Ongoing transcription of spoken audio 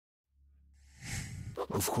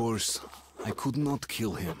Of course, I could not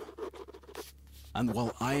kill him. And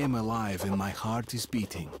while I am alive and my heart is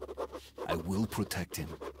beating, I will protect him.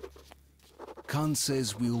 Khan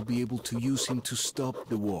says we will be able to use him to stop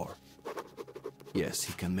the war. Yes,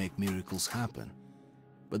 he can make miracles happen,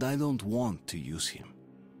 but I don't want to use him.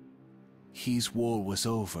 His war was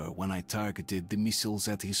over when I targeted the missiles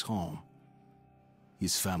at his home,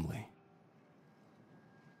 his family.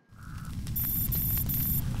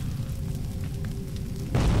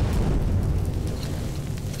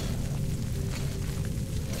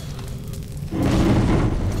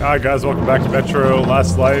 Hi guys, welcome back to Metro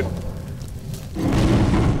Last Light.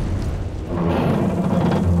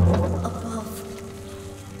 Above.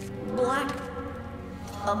 Black.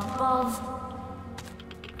 Above.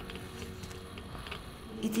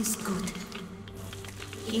 It is good.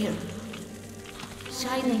 Here.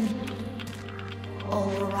 Shining.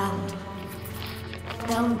 All around.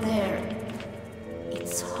 Down there.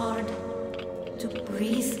 It's hard to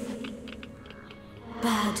breathe.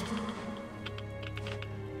 Bad.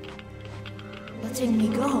 Letting me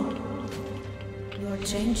go. You're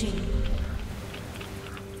changing.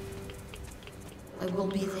 I will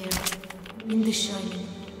be there, in the shining,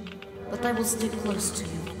 but I will stay close to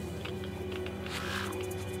you.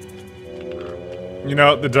 You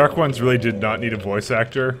know, the Dark Ones really did not need a voice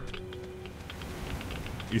actor.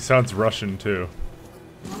 He sounds Russian too.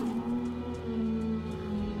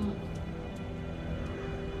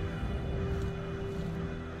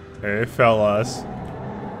 Hey fellas.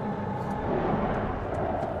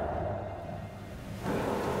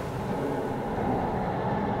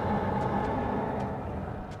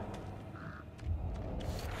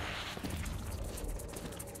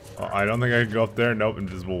 I don't think I can go up there. Nope,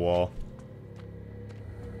 invisible wall.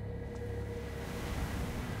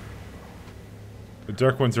 The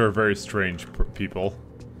Dark Ones are a very strange people.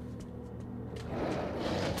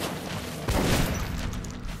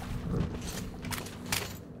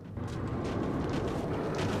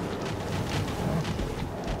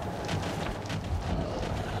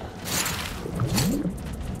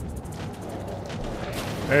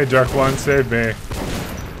 Hey, Dark One, save me.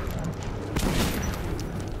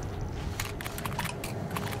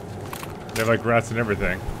 They have like rats and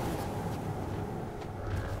everything.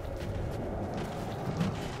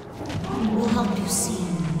 We'll help you see.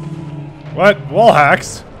 What? Wall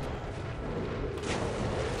hacks?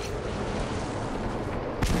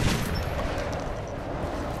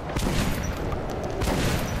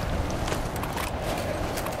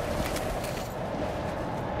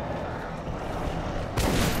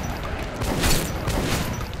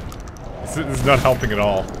 This is not helping at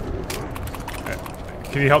all.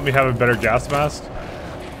 Can you help me have a better gas mask?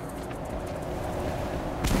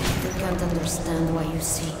 They can't understand why you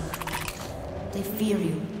see. They fear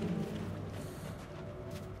you.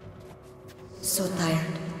 So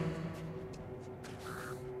tired.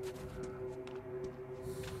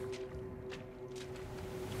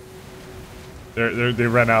 They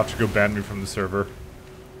ran out to go ban me from the server.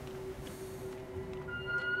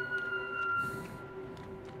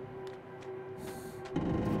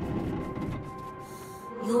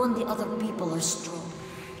 You and the other people are strong.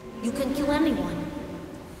 You can kill anyone.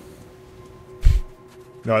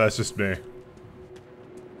 No, that's just me.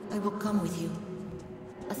 I will come with you.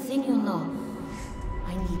 A thing you know.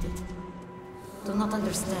 I need it. Do not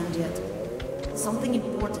understand yet. Something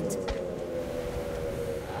important.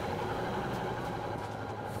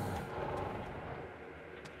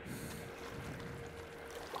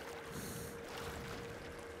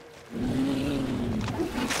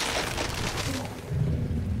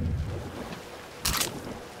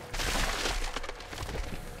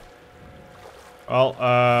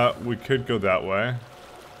 Well, we could go that way.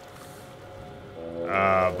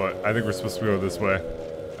 But I think we're supposed to go this way.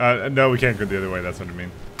 No, we can't go the other way, that's what I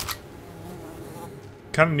mean.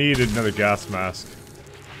 Kinda need another gas mask.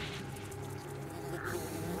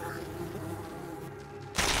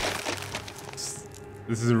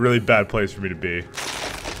 This is a really bad place for me to be.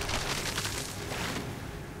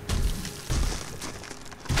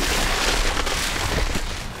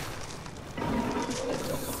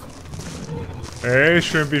 Hey,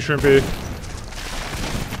 shrimpy, shrimpy.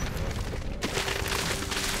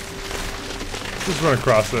 Just run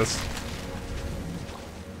across this.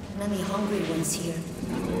 Many hungry ones here.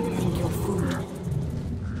 Think you're food.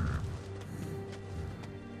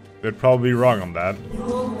 They'd probably be wrong on that. You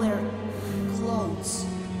all wear clothes.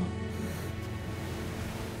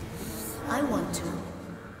 I want to.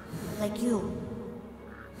 Like you.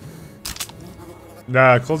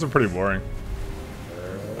 Nah, clothes are pretty boring.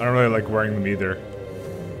 I don't really like wearing them either.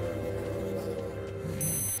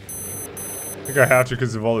 I think I have to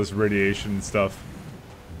because of all this radiation and stuff.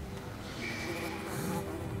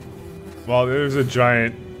 Well, there's a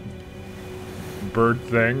giant bird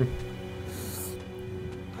thing.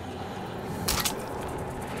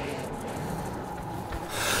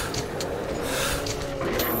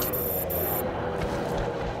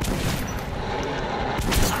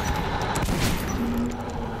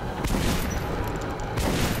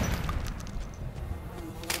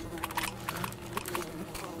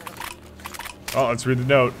 Oh, let's read the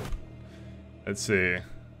note. Let's see.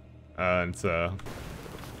 It's something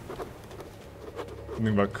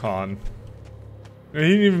about Khan. He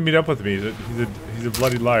didn't even meet up with me. He's a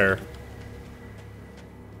bloody liar.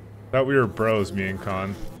 Thought we were bros, me and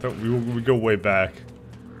Khan. Thought we go way back.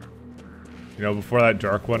 You know, before that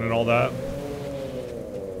dark one and all that.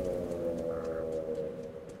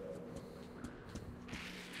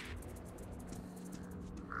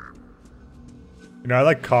 You know, I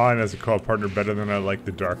like Khan as a co-op partner better than I like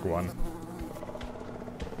the dark one.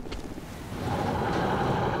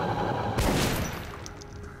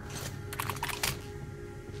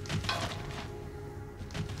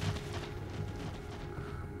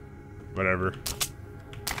 Whatever.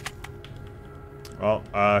 Well,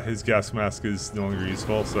 his gas mask is no longer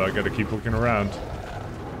useful, so I gotta keep looking around.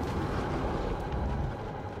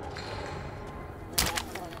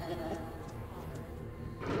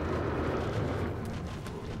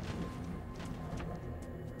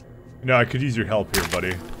 You know, I could use your help here,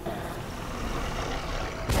 buddy.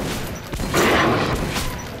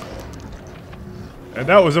 And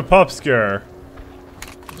that was a pop scare.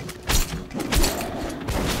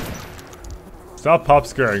 Stop pop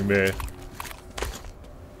scaring me.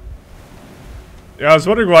 Yeah, I was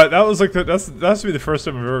wondering why that was like that's to be the first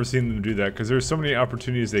time I've ever seen them do that, because there's so many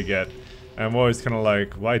opportunities they get, and I'm always kind of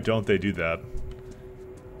like, why don't they do that?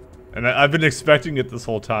 And I've been expecting it this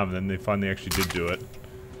whole time, and then they finally actually did do it.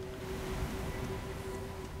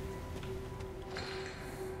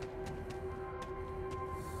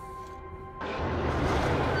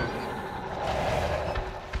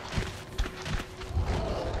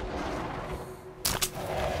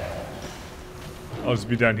 I'll just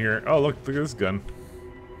be down here. Oh, look at this gun.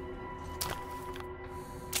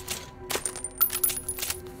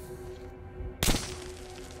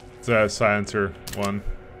 It's a silencer one.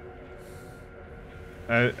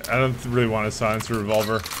 I don't really want a silencer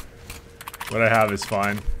revolver. What I have is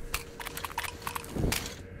fine.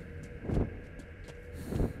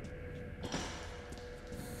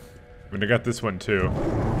 I mean, I got this one too.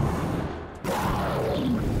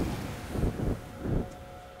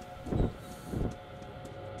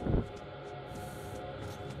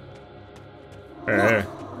 Hey.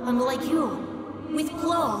 I'm like you, with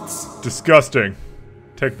clothes. Disgusting.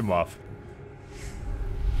 Take them off.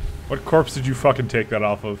 What corpse did you fucking take that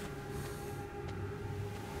off of?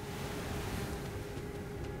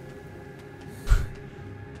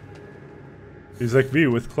 He's like me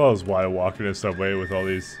with clothes while I walk in a subway with all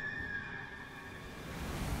these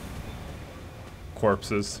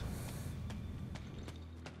corpses.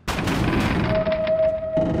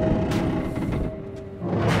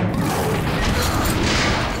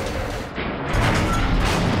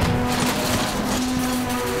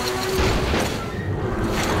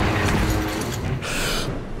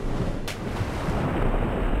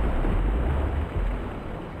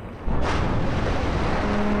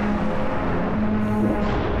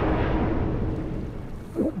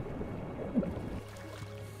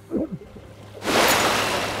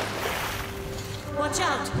 Watch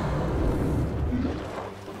out!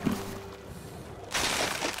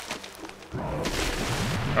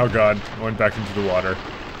 Oh god, I went back into the water.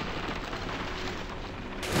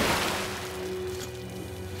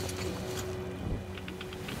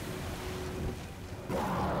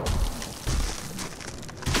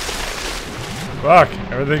 Fuck,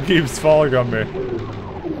 everything keeps falling on me.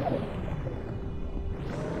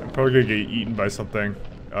 I'm probably gonna get eaten by something.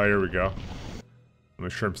 Oh, here we go. I'm a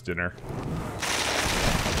shrimp's dinner.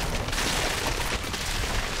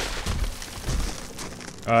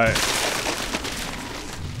 Alright.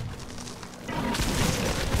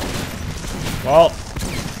 Well,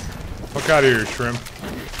 fuck out of here, shrimp.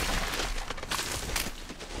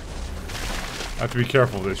 I have to be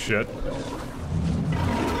careful of this shit.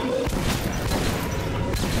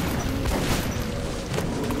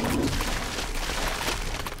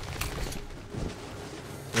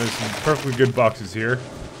 There's some perfectly good boxes here.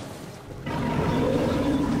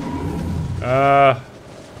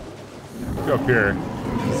 Go up here.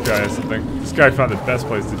 This guy has something. This guy found the best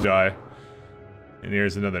place to die. And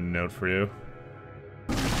here's another note for you.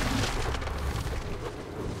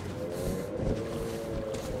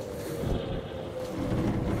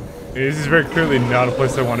 This is very clearly not a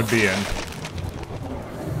place I want to be in.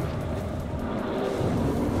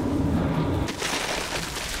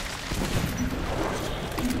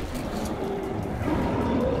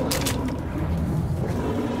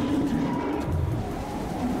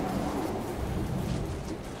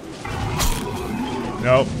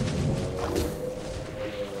 Nope.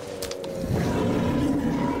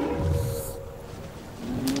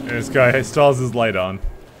 And this guy still has his light on.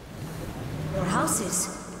 Your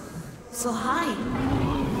houses. So high.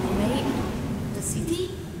 Made the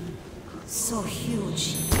city? So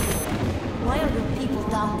huge. Why are your people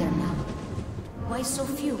down there now? Why so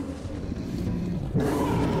few?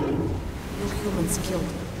 You humans killed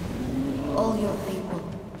all your people.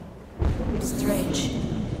 Strange.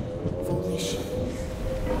 Foolish.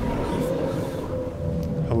 Evil.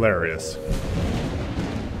 Hilarious.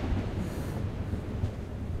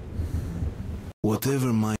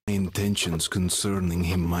 Whatever my intentions concerning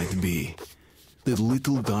him might be, the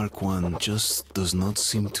little dark one just does not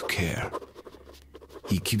seem to care.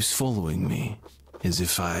 He keeps following me, as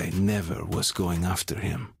if I never was going after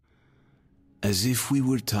him. As if we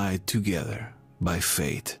were tied together by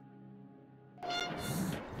fate.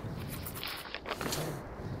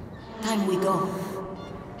 Time we go.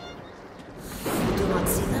 You do not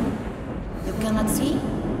see them? You cannot see?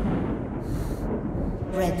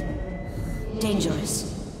 Red. Dangerous.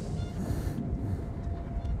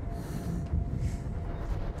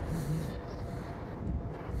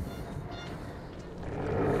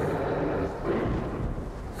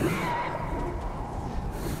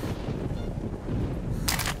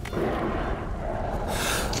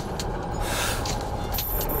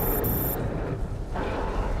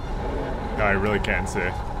 No, I really can't see.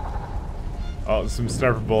 Oh, some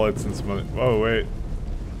sniper bullets and some other. Whoa, wait.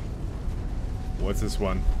 What's this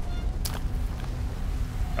one?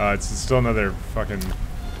 It's still another fucking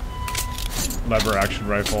lever action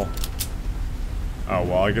rifle. Oh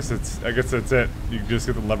well, I guess that's it. You can just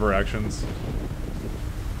get the lever actions.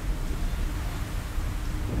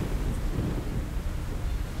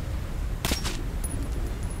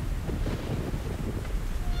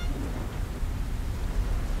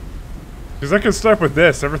 Because I can start with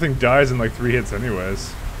this. Everything dies in like 3 hits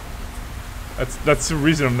anyways. That's the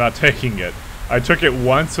reason I'm not taking it. I took it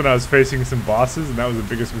once when I was facing some bosses, and that was the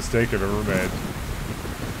biggest mistake I've ever made.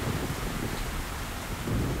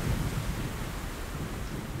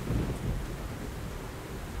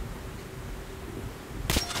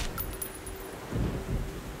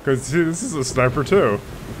 Because, see, this is a sniper too.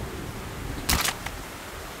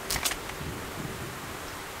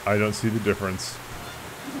 I don't see the difference.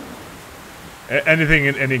 Anything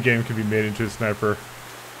in any game can be made into a sniper.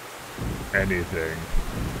 Anything.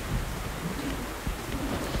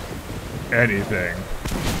 Anything.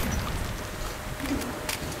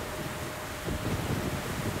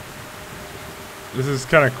 This is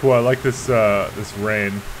kind of cool. I like this this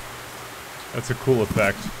rain. That's a cool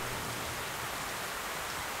effect.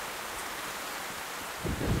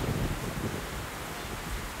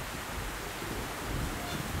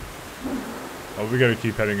 Oh, we gotta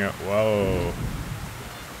keep heading out. Whoa.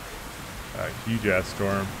 A huge ass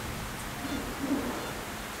storm.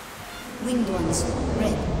 Winged ones.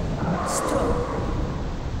 Red. Strong.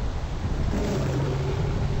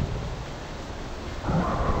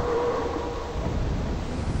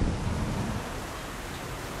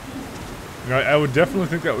 I would definitely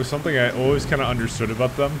think that was something I always kind of understood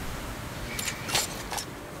about them.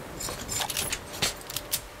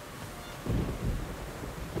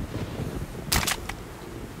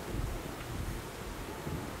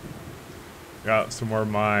 Got some more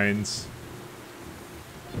mines.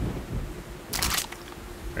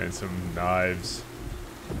 And some knives.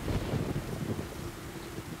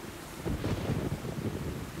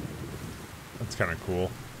 That's kind of cool.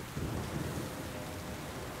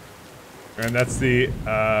 And that's the,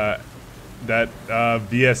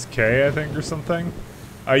 VSK, I think, or something.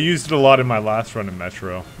 I used it a lot in my last run in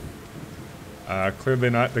Metro. Clearly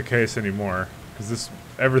not the case anymore, because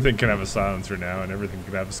everything can have a silencer now, and everything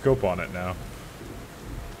can have a scope on it now.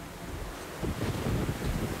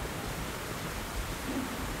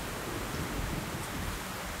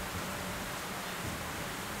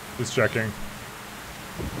 Just checking.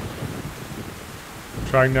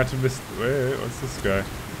 Trying not to miss. Wait, what's this guy?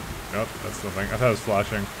 Nope, that's nothing. I thought it was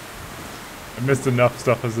flashing. I missed enough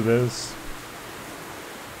stuff as it is.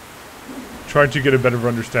 Trying to get a better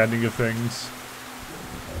understanding of things.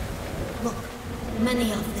 Look,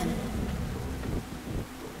 many of them.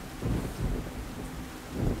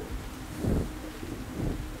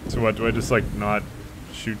 So what, do I just like not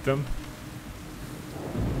shoot them?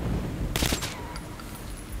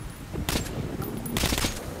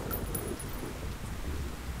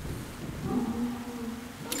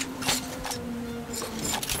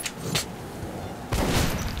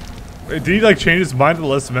 Wait, did he like change his mind at the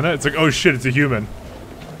last minute? It's like, oh shit, it's a human.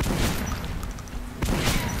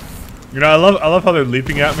 You know, I love how they're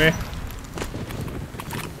leaping at me.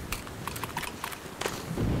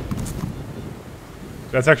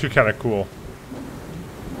 That's actually kind of cool.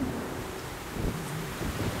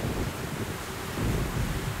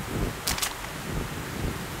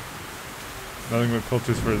 Nothing but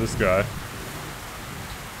filters for this guy.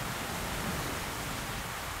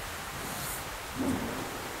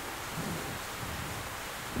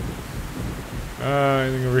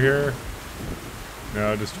 Anything over here?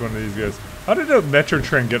 No, just one of these guys. How did a metro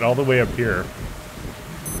train get all the way up here?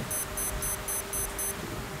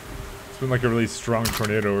 It's been like a really strong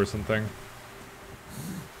tornado or something.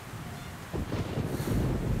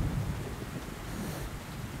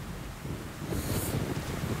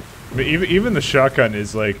 I mean, even the shotgun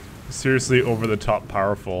is like seriously over the top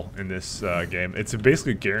powerful in this game. It's a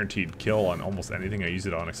basically guaranteed kill on almost anything I use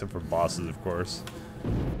it on, except for bosses, of course.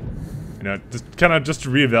 You know, just kind of just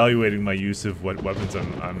reevaluating my use of what weapons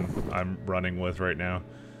I'm running with right now,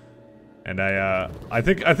 and I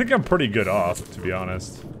think I'm pretty good off, to be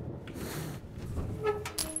honest.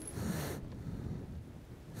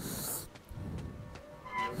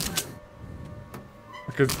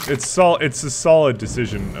 Because it's a solid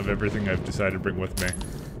decision of everything I've decided to bring with me.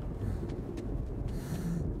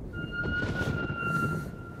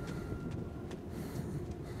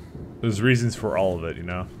 There's reasons for all of it, you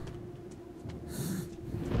know.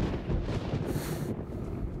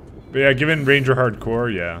 But yeah, given Ranger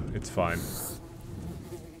Hardcore, yeah, it's fine.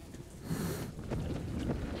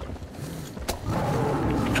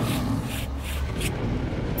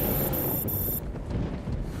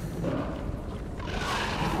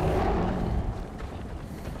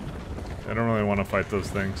 I don't really want to fight those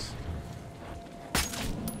things.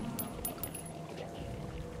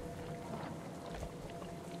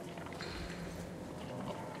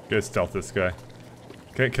 Gotta stealth this guy.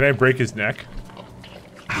 Can I break his neck?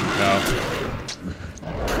 No.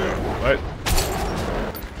 What?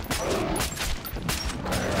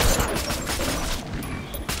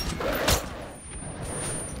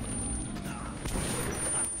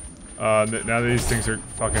 Now these things are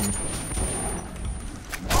fucking...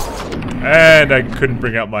 And I couldn't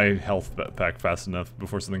bring out my health pack fast enough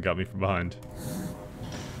before something got me from behind.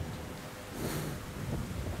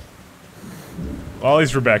 Well, at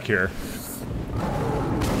least we're back here.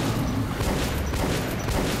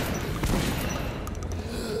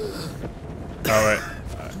 Alright,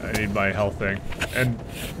 I need my health thing. And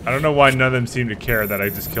I don't know why none of them seem to care that I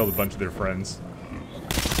just killed a bunch of their friends.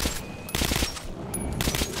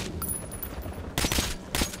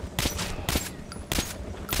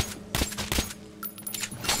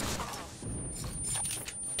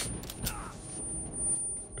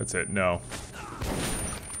 That's it, no.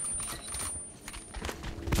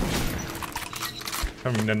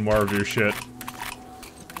 Having none more of your shit.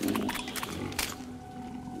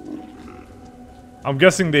 I'm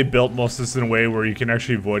guessing they built most of this in a way where you can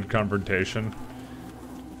actually avoid confrontation.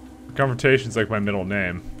 Confrontation's like my middle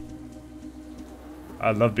name.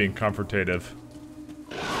 I love being confrontative.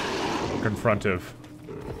 Confrontive.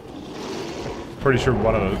 Pretty sure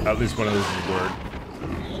one of those, at least one of those is a word.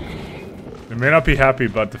 They may not be happy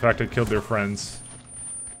about the fact I killed their friends.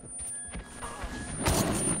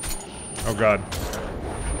 Oh god.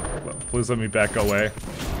 Please let me back away.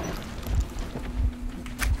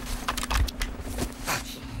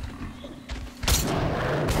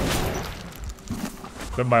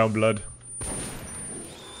 Is that my own blood?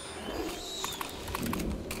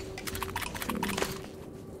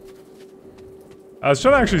 I was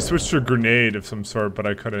trying to actually switch to a grenade of some sort, but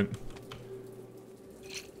I couldn't.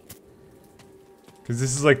 Because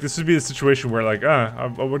this would be the situation where like, I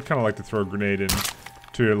would kind of like to throw a grenade in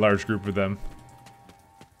to a large group of them.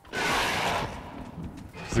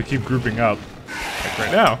 Because they keep grouping up, like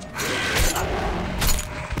right now.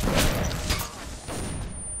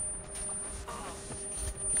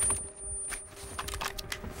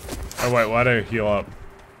 Oh wait, why'd I heal up?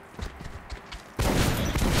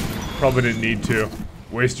 Probably didn't need to.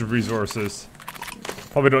 Waste of resources.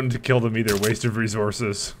 Probably don't need to kill them either. Waste of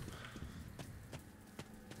resources.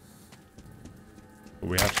 But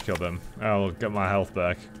we have to kill them. I'll get my health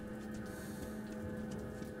back.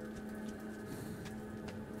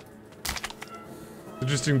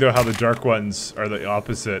 Interesting though how the Dark Ones are the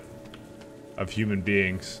opposite of human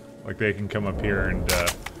beings. Like they can come up here and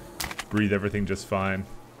breathe everything just fine.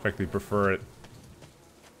 In fact, they prefer it.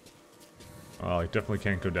 Oh, I definitely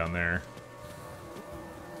can't go down there.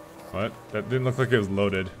 What? That didn't look like it was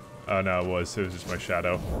loaded. Oh no, it was. It was just my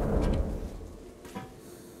shadow.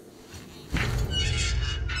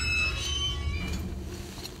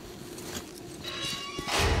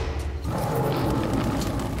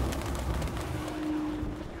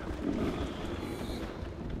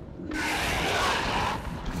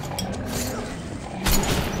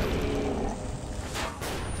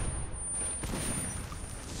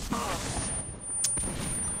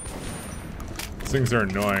 things are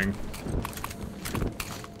annoying.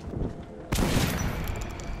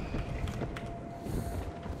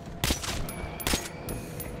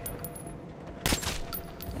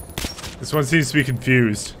 This one seems to be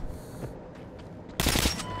confused.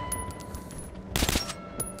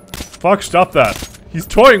 Fuck, stop that. He's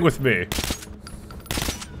toying with me.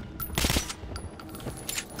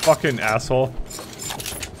 Fucking asshole.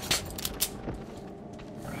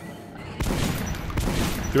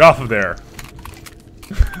 Get off of there.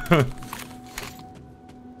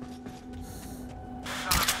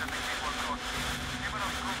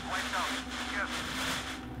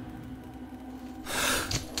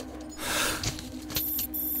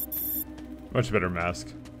 Much better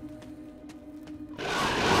mask.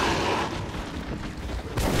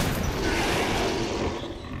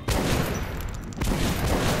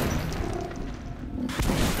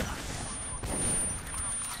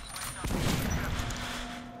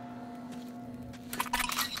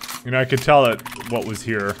 You know, I could tell it what was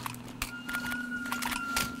here.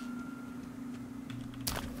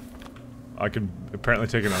 I can apparently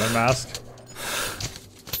take another mask.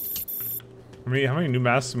 How many new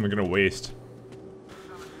masks am I gonna waste?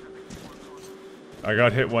 I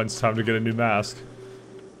got hit once, time to get a new mask.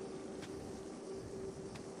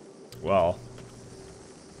 Well,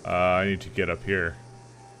 I need to get up here.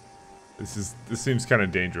 This seems kind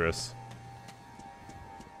of dangerous.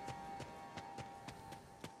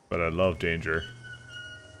 But I love danger.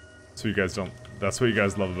 So you guys don't. That's what you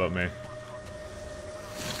guys love about me.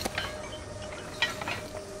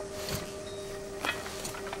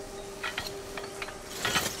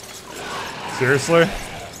 Seriously?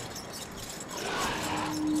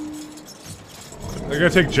 They're gonna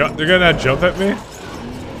take jump. They're gonna jump at me.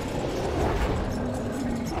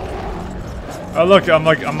 Oh look, I'm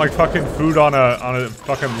like fucking food on a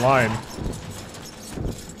fucking line.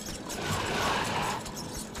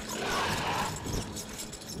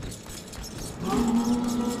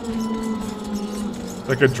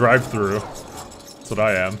 Like a drive-through. That's what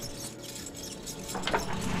I am.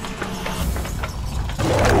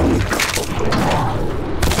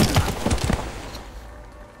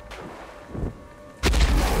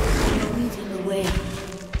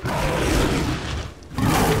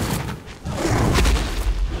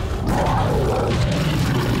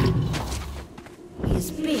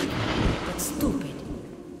 He's big, but stupid.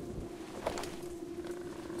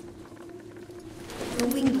 The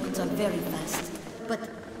winged ones are very fast, but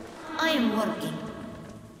I am working.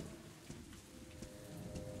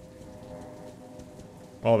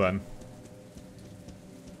 Well then.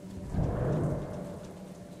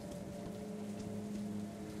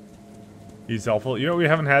 He's helpful. You know, we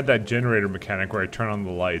haven't had that generator mechanic where I turn on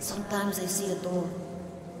the lights. Sometimes I see a door.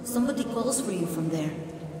 Somebody calls for you from there.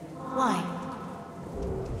 Why?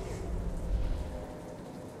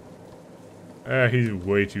 He's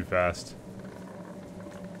way too fast.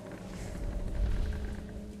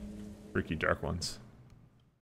 Freaky dark ones.